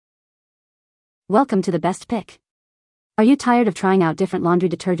Welcome to the best pick. Are you tired of trying out different laundry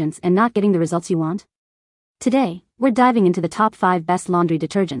detergents and not getting the results you want? Today, we're diving into the top 5 best laundry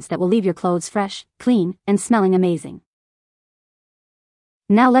detergents that will leave your clothes fresh, clean, and smelling amazing.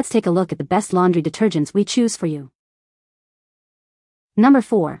 Now let's take a look at the best laundry detergents we choose for you. Number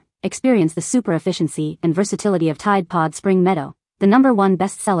 4. Experience the super efficiency and versatility of Tide Pod Spring Meadow, the #1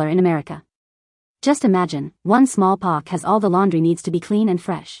 bestseller in America. Just imagine, one small pack has all the laundry needs to be clean and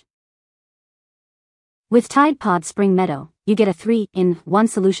fresh. With Tide Pod Spring Meadow, you get a 3-in-1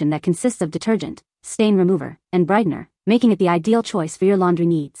 solution that consists of detergent, stain remover, and brightener, making it the ideal choice for your laundry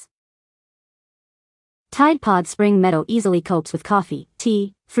needs. Tide Pod Spring Meadow easily copes with coffee,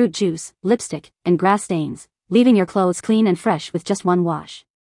 tea, fruit juice, lipstick, and grass stains, leaving your clothes clean and fresh with just one wash.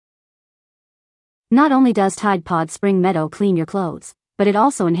 Not only does Tide Pod Spring Meadow clean your clothes, but it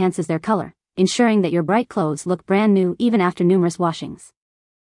also enhances their color, ensuring that your bright clothes look brand new even after numerous washings.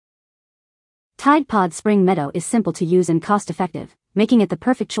 Tide Pod Spring Meadow is simple to use and cost-effective, making it the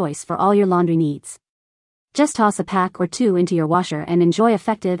perfect choice for all your laundry needs. Just toss a pack or 2 into your washer and enjoy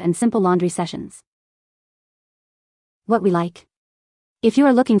effective and simple laundry sessions. What we like. If you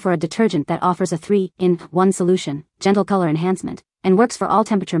are looking for a detergent that offers a 3-in-1 solution, gentle color enhancement, and works for all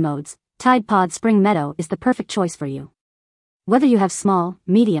temperature modes, Tide Pod Spring Meadow is the perfect choice for you. Whether you have small,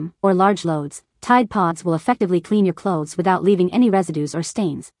 medium, or large loads, Tide Pods will effectively clean your clothes without leaving any residues or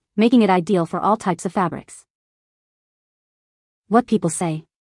stains, making it ideal for all types of fabrics. What people say.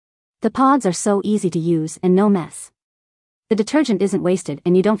 The pods are so easy to use and no mess. The detergent isn't wasted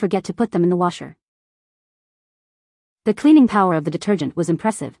and you don't forget to put them in the washer. The cleaning power of the detergent was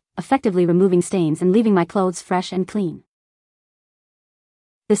impressive, effectively removing stains and leaving my clothes fresh and clean.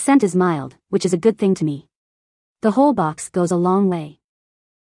 The scent is mild, which is a good thing to me. The whole box goes a long way.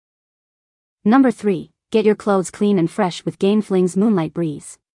 Number 3. Get your clothes clean and fresh with Flings Moonlight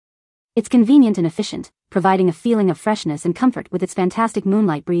Breeze. It's convenient and efficient, providing a feeling of freshness and comfort with its fantastic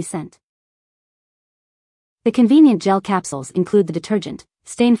Moonlight Breeze scent. The convenient gel capsules include the detergent,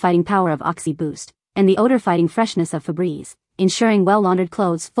 stain-fighting power of Oxy Boost, and the odor-fighting freshness of Febreze, ensuring well-laundered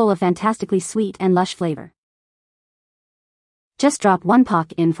clothes full of fantastically sweet and lush flavor. Just drop 1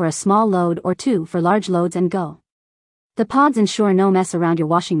 pack in for a small load or 2 for large loads and go. The pods ensure no mess around your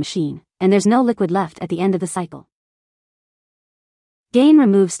washing machine, and there's no liquid left at the end of the cycle. Gain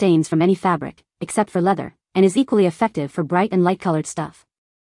removes stains from any fabric, except for leather, and is equally effective for bright and light-colored stuff.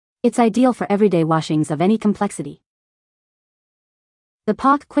 It's ideal for everyday washings of any complexity. The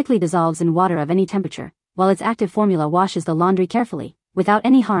pack quickly dissolves in water of any temperature, while its active formula washes the laundry carefully, without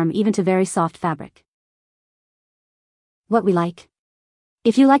any harm even to very soft fabric. What we like.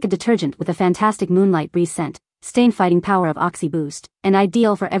 If you like a detergent with a fantastic Moonlight Breeze scent, stain-fighting power of Oxy Boost, and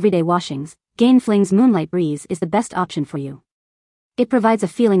ideal for everyday washings, Flings Moonlight Breeze is the best option for you. It provides a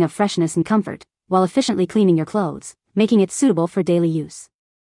feeling of freshness and comfort, while efficiently cleaning your clothes, making it suitable for daily use.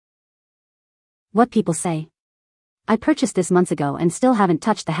 What people say. I purchased this months ago and still haven't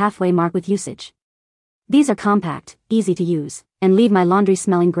touched the halfway mark with usage. These are compact, easy to use, and leave my laundry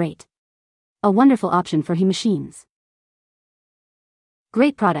smelling great. A wonderful option for machines.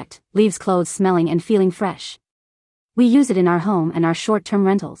 Great product, leaves clothes smelling and feeling fresh. We use it in our home and our short-term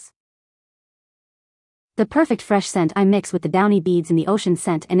rentals. The perfect fresh scent I mix with the downy beads in the ocean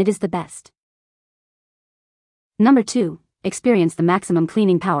scent and it is the best. Number 2. Experience the maximum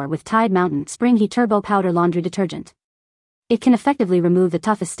cleaning power with Tide Mountain Spring Heat Turbo Powder Laundry Detergent. It can effectively remove the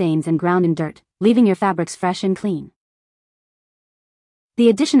toughest stains and ground in dirt, leaving your fabrics fresh and clean. The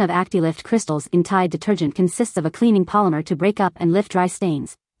addition of ActiLift crystals in Tide detergent consists of a cleaning polymer to break up and lift dry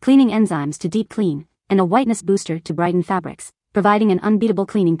stains, cleaning enzymes to deep clean, and a whiteness booster to brighten fabrics, providing an unbeatable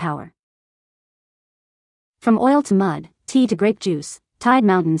cleaning power. From oil to mud, tea to grape juice, Tide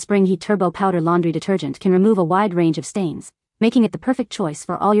Mountain Spring Heat Turbo Powder Laundry Detergent can remove a wide range of stains, making it the perfect choice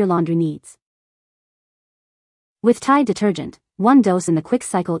for all your laundry needs. With Tide detergent, 1 dose in the quick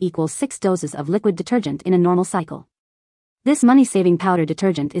cycle equals 6 doses of liquid detergent in a normal cycle. This money-saving powder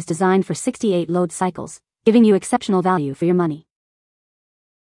detergent is designed for 68 load cycles, giving you exceptional value for your money.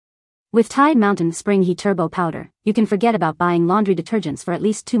 With Tide Mountain Spring Heat Turbo Powder, you can forget about buying laundry detergents for at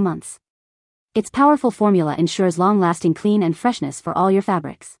least 2 months. Its powerful formula ensures long-lasting clean and freshness for all your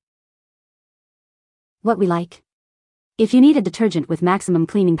fabrics. What we like. If you need a detergent with maximum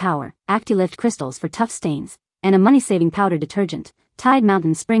cleaning power, ActiLift crystals for tough stains, and a money-saving powder detergent, Tide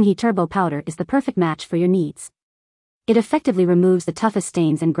Mountain Spring Heat Turbo Powder is the perfect match for your needs. It effectively removes the toughest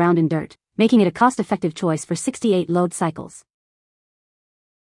stains and ground in dirt, making it a cost-effective choice for 68 load cycles.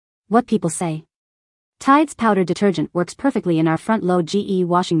 What people say. Tide's powder detergent works perfectly in our front-load GE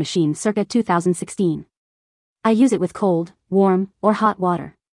washing machine circa 2016. I use it with cold, warm, or hot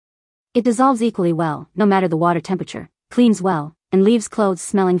water. It dissolves equally well, no matter the water temperature, cleans well, and leaves clothes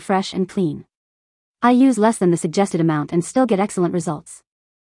smelling fresh and clean. I use less than the suggested amount and still get excellent results.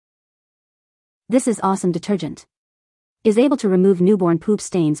 This is awesome detergent. Is able to remove newborn poop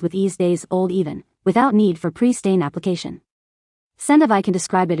stains with ease, days old even, without need for pre-stain application. Scent if I can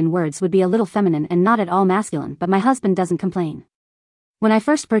describe it in words would be a little feminine and not at all masculine, but my husband doesn't complain. When I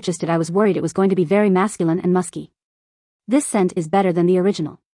first purchased it I was worried it was going to be very masculine and musky. This scent is better than the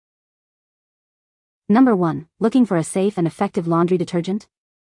original. Number 1. Looking for a safe and effective laundry detergent?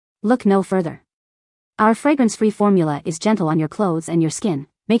 Look no further. Our fragrance-free formula is gentle on your clothes and your skin,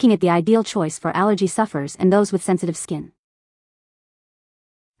 making it the ideal choice for allergy sufferers and those with sensitive skin.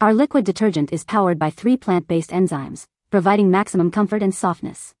 Our liquid detergent is powered by 3 plant-based enzymes, providing maximum comfort and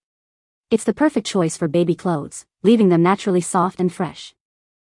softness. It's the perfect choice for baby clothes, leaving them naturally soft and fresh.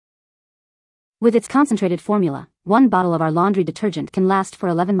 With its concentrated formula, 1 bottle of our laundry detergent can last for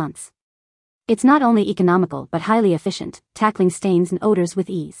 11 months. It's not only economical but highly efficient, tackling stains and odors with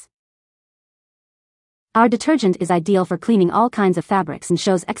ease. Our detergent is ideal for cleaning all kinds of fabrics and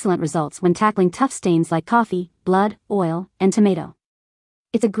shows excellent results when tackling tough stains like coffee, blood, oil, and tomato.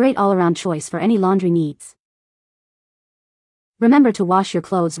 It's a great all-around choice for any laundry needs. Remember to wash your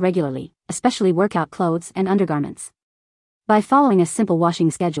clothes regularly, especially workout clothes and undergarments. By following a simple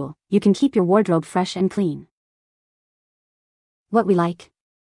washing schedule, you can keep your wardrobe fresh and clean. What we like.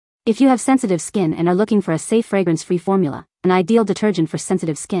 If you have sensitive skin and are looking for a safe fragrance-free formula, an ideal detergent for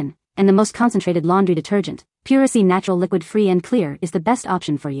sensitive skin, and the most concentrated laundry detergent, Puracy Natural Liquid Free and Clear is the best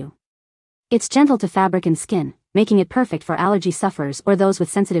option for you. It's gentle to fabric and skin, making it perfect for allergy sufferers or those with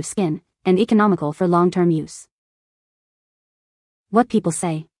sensitive skin, and economical for long-term use. What people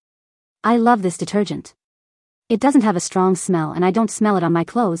say. I love this detergent. It doesn't have a strong smell and I don't smell it on my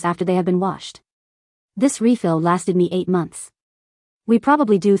clothes after they have been washed. This refill lasted me 8 months. We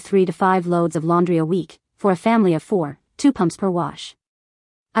probably do 3 to 5 loads of laundry a week, for a family of 4, 2 pumps per wash.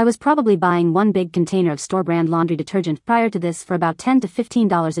 I was probably buying 1 big container of store-brand laundry detergent prior to this for about $10 to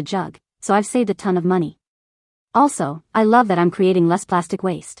 $15 a jug, so I've saved a ton of money. Also, I love that I'm creating less plastic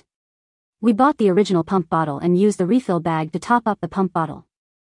waste. We bought the original pump bottle and used the refill bag to top up the pump bottle.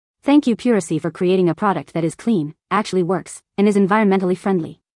 Thank you Puracy for creating a product that is clean, actually works, and is environmentally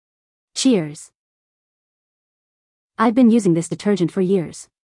friendly. Cheers. I've been using this detergent for years.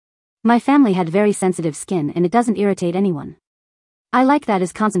 My family had very sensitive skin and it doesn't irritate anyone. I like that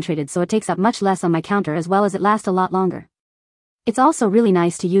it's concentrated so it takes up much less on my counter as well as it lasts a lot longer. It's also really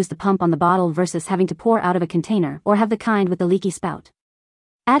nice to use the pump on the bottle versus having to pour out of a container or have the kind with the leaky spout.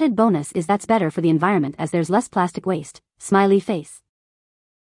 Added bonus is that's better for the environment as there's less plastic waste. Smiley face.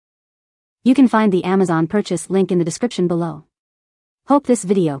 You can find the Amazon purchase link in the description below. Hope this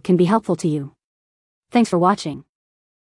video can be helpful to you. Thanks for watching.